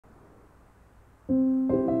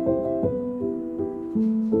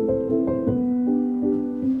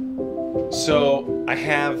So I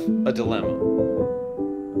have a dilemma.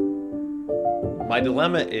 My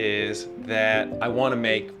dilemma is that I want to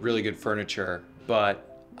make really good furniture,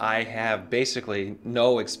 but I have basically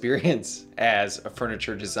no experience as a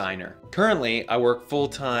furniture designer. Currently, I work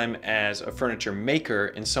full-time as a furniture maker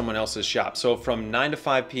in someone else's shop. So from 9 to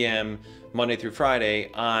 5 p.m. Monday through Friday,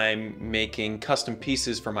 I'm making custom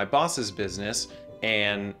pieces for my boss's business,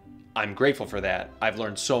 and I'm grateful for that. I've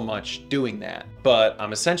learned so much doing that, but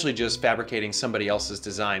I'm essentially just fabricating somebody else's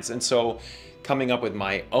designs. And so coming up with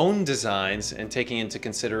my own designs and taking into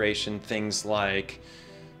consideration things like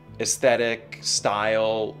aesthetic,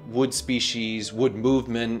 style, wood species, wood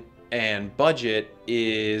movement, and budget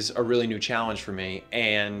is a really new challenge for me,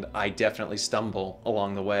 and I definitely stumble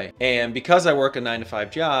along the way. And because I work a 9 to 5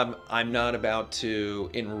 job, I'm not about to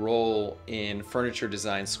enroll in furniture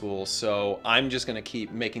design school, so I'm just gonna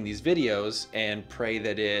keep making these videos and pray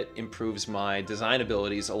that it improves my design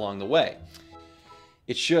abilities along the way.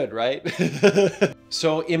 It should, right?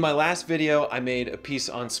 So in my last video, I made a piece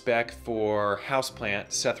on spec for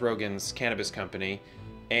Houseplant, Seth Rogen's cannabis company.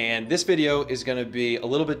 And this video is going to be a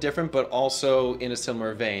little bit different, but also in a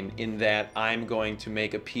similar vein, in that I'm going to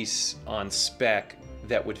make a piece on spec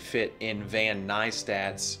that would fit in Van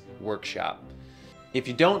Neistat's workshop. If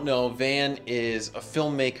you don't know, Van is a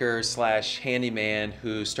filmmaker slash handyman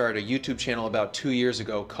who started a YouTube channel about 2 years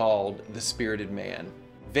ago called The Spirited Man.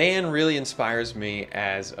 Van really inspires me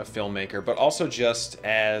as a filmmaker, but also just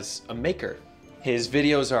as a maker. His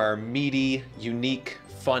videos are meaty, unique,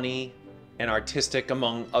 funny, and artistic,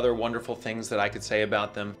 among other wonderful things that I could say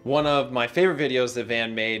about them. One of my favorite videos that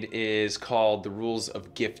Van made is called The Rules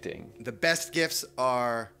of Gifting. The best gifts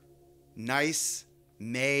are nice,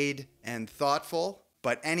 made, and thoughtful,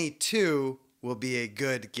 but any two will be a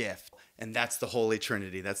good gift. And that's the Holy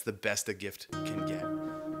Trinity. That's the best a gift can get.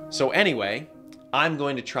 So anyway, I'm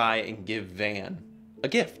going to try and give Van a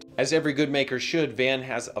gift. As every good maker should, Van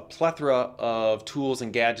has a plethora of tools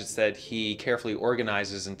and gadgets that he carefully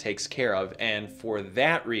organizes and takes care of, and for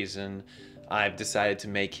that reason, I've decided to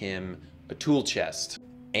make him a tool chest.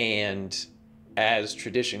 And as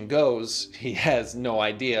tradition goes, he has no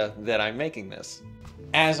idea that I'm making this.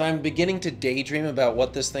 As I'm beginning to daydream about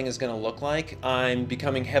what this thing is going to look like, I'm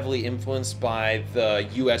becoming heavily influenced by the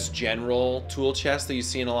US General tool chest that you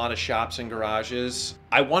see in a lot of shops and garages.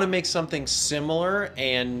 I want to make something similar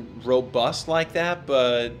and robust like that,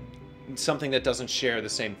 but something that doesn't share the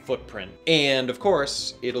same footprint. And of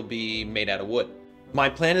course, it'll be made out of wood. My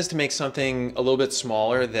plan is to make something a little bit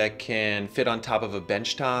smaller that can fit on top of a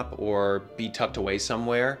bench top or be tucked away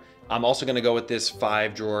somewhere. I'm also going to go with this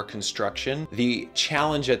 5-drawer construction. The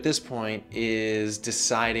challenge at this point is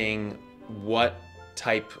deciding what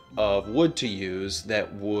type of wood to use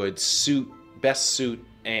that would best suit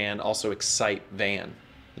and also excite Van.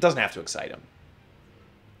 It doesn't have to excite him.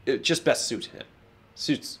 It just best suit him.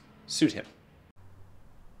 Suit him.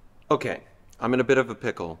 Okay, I'm in a bit of a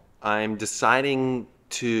pickle. I'm deciding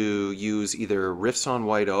to use either riffs on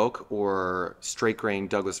white oak or straight grain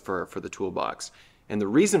Douglas fir for the toolbox. And the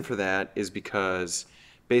reason for that is because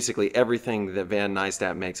basically everything that Van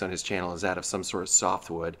Neistat makes on his channel is out of some sort of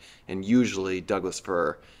softwood, and usually Douglas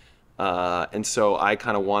fir. And so I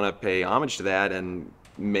kind of want to pay homage to that and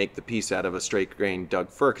make the piece out of a straight grain Doug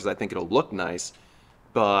fir because I think it'll look nice,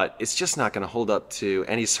 but it's just not going to hold up to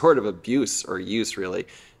any sort of abuse or use really.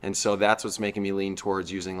 And so that's what's making me lean towards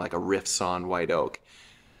using like a riffs on white oak.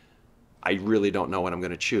 I really don't know what I'm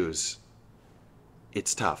going to choose.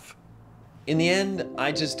 It's tough. In the end,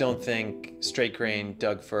 I just don't think straight grain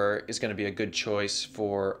Doug fir is going to be a good choice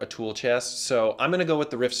for a tool chest, so I'm going to go with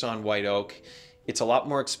the riffs on white oak. It's a lot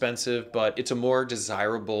more expensive, but it's a more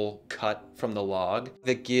desirable cut from the log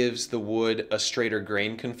that gives the wood a straighter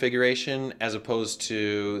grain configuration as opposed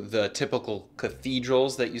to the typical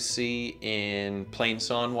cathedrals that you see in plain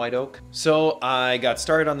sawn white oak. So I got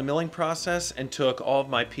started on the milling process and took all of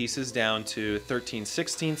my pieces down to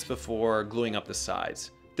 13/16 before gluing up the sides.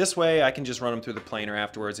 This way I can just run them through the planer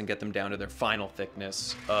afterwards and get them down to their final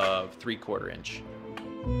thickness of 3/4 inch.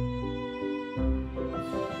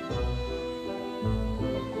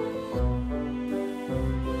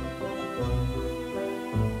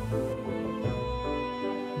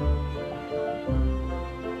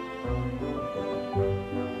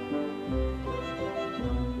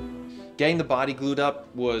 Getting the body glued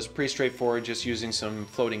up was pretty straightforward, just using some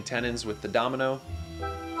floating tenons with the domino.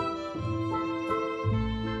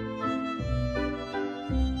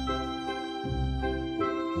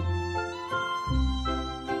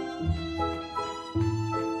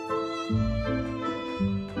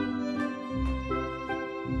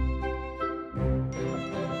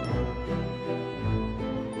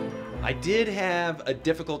 I I did have a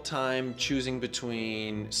difficult time choosing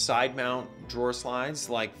between side mount drawer slides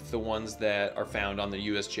like the ones that are found on the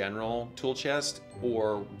US General tool chest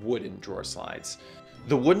or wooden drawer slides.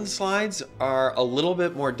 The wooden slides are a little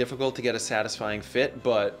bit more difficult to get a satisfying fit,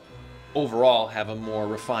 but overall have a more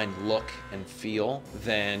refined look and feel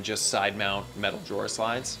than just side mount metal drawer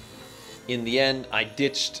slides. In the end, I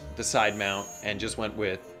ditched the side mount and just went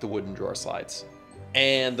with the wooden drawer slides.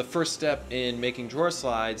 And the first step in making drawer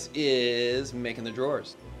slides is making the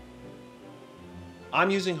drawers. I'm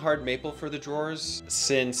using hard maple for the drawers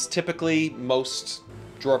since typically most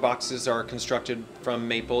drawer boxes are constructed from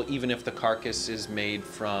maple, even if the carcass is made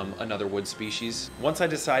from another wood species. Once I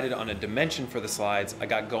decided on a dimension for the slides, I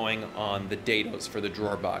got going on the dados for the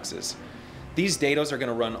drawer boxes. These dados are going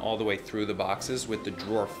to run all the way through the boxes with the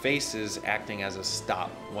drawer faces acting as a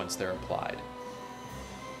stop once they're applied.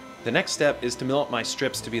 The next step is to mill up my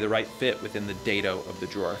strips to be the right fit within the dado of the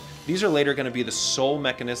drawer. These are later going to be the sole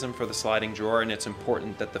mechanism for the sliding drawer, and it's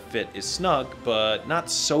important that the fit is snug, but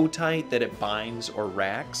not so tight that it binds or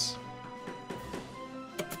racks.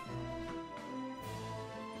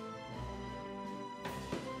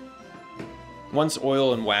 Once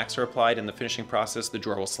oil and wax are applied in the finishing process, the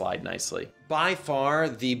drawer will slide nicely. By far,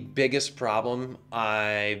 the biggest problem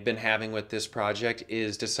I've been having with this project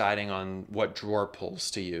is deciding on what drawer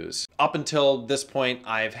pulls to use. Up until this point,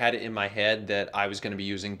 I've had it in my head that I was going to be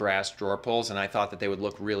using brass drawer pulls, and I thought that they would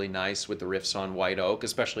look really nice with the riffs on white oak,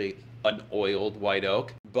 especially an oiled white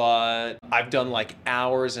oak. But I've done like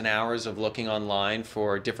hours and hours of looking online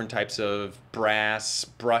for different types of brass,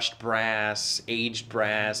 brushed brass, aged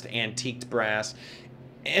brass, antiqued brass,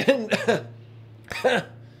 and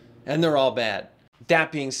and they're all bad.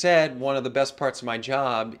 That being said, one of the best parts of my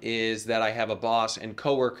job is that I have a boss and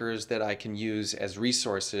coworkers that I can use as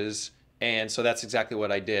resources, and so that's exactly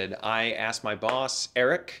what I did. I asked my boss,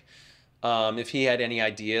 Eric, if he had any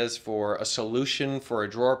ideas for a solution for a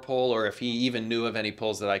drawer pull, or if he even knew of any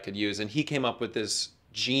pulls that I could use. And he came up with this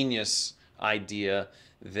genius idea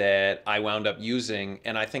that I wound up using,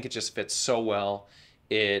 and I think it just fits so well.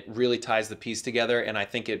 It really ties the piece together, and I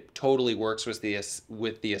think it totally works with the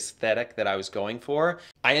aesthetic that I was going for.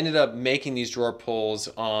 I ended up making these drawer pulls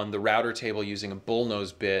on the router table using a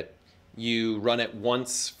bullnose bit. You run it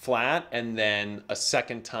once flat and then a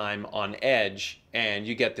second time on edge, and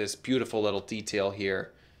you get this beautiful little detail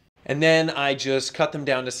here. And then I just cut them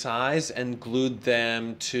down to size and glued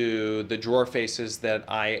them to the drawer faces that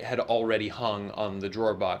I had already hung on the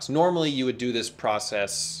drawer box. Normally you would do this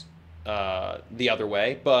process the other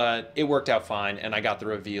way, but it worked out fine, and I got the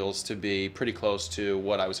reveals to be pretty close to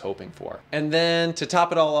what I was hoping for. And then to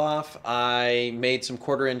top it all off, I made some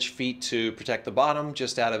 1/4-inch feet to protect the bottom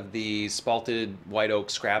just out of the spalted white oak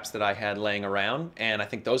scraps that I had laying around, and I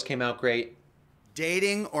think those came out great.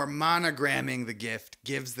 Dating or monogramming the gift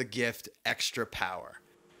gives the gift extra power.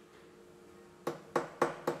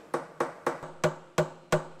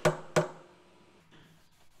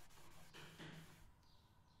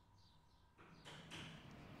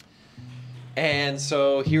 And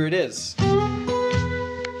so here it is.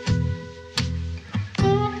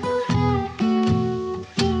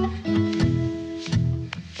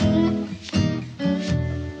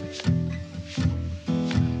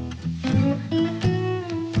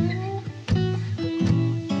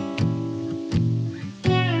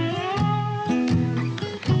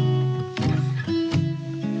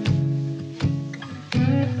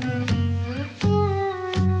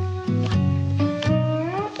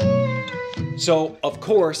 So, of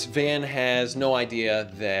course, Van has no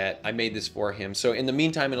idea that I made this for him. So in the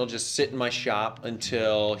meantime, it'll just sit in my shop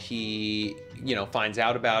until he, finds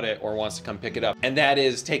out about it or wants to come pick it up. And that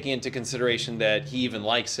is taking into consideration that he even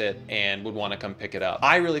likes it and would want to come pick it up.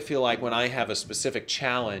 I really feel like when I have a specific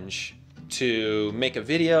challenge to make a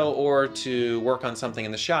video or to work on something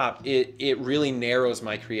in the shop, it really narrows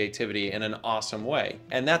my creativity in an awesome way.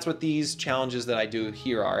 And that's what these challenges that I do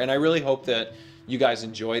here are. And I really hope that you guys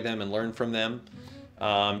enjoy them and learn from them,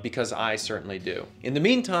 because I certainly do. In the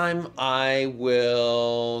meantime, I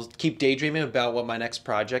will keep daydreaming about what my next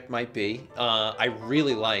project might be. I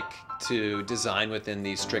really like to design within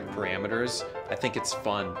these strict parameters. I think it's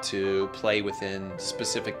fun to play within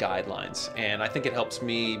specific guidelines, and I think it helps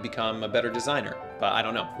me become a better designer. But I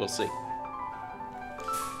don't know, we'll see.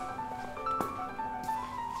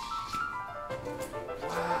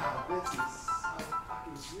 Wow, this is so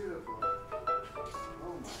fucking beautiful.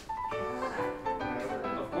 Oh my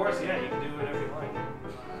God. Of course, yeah, you can do whatever you like.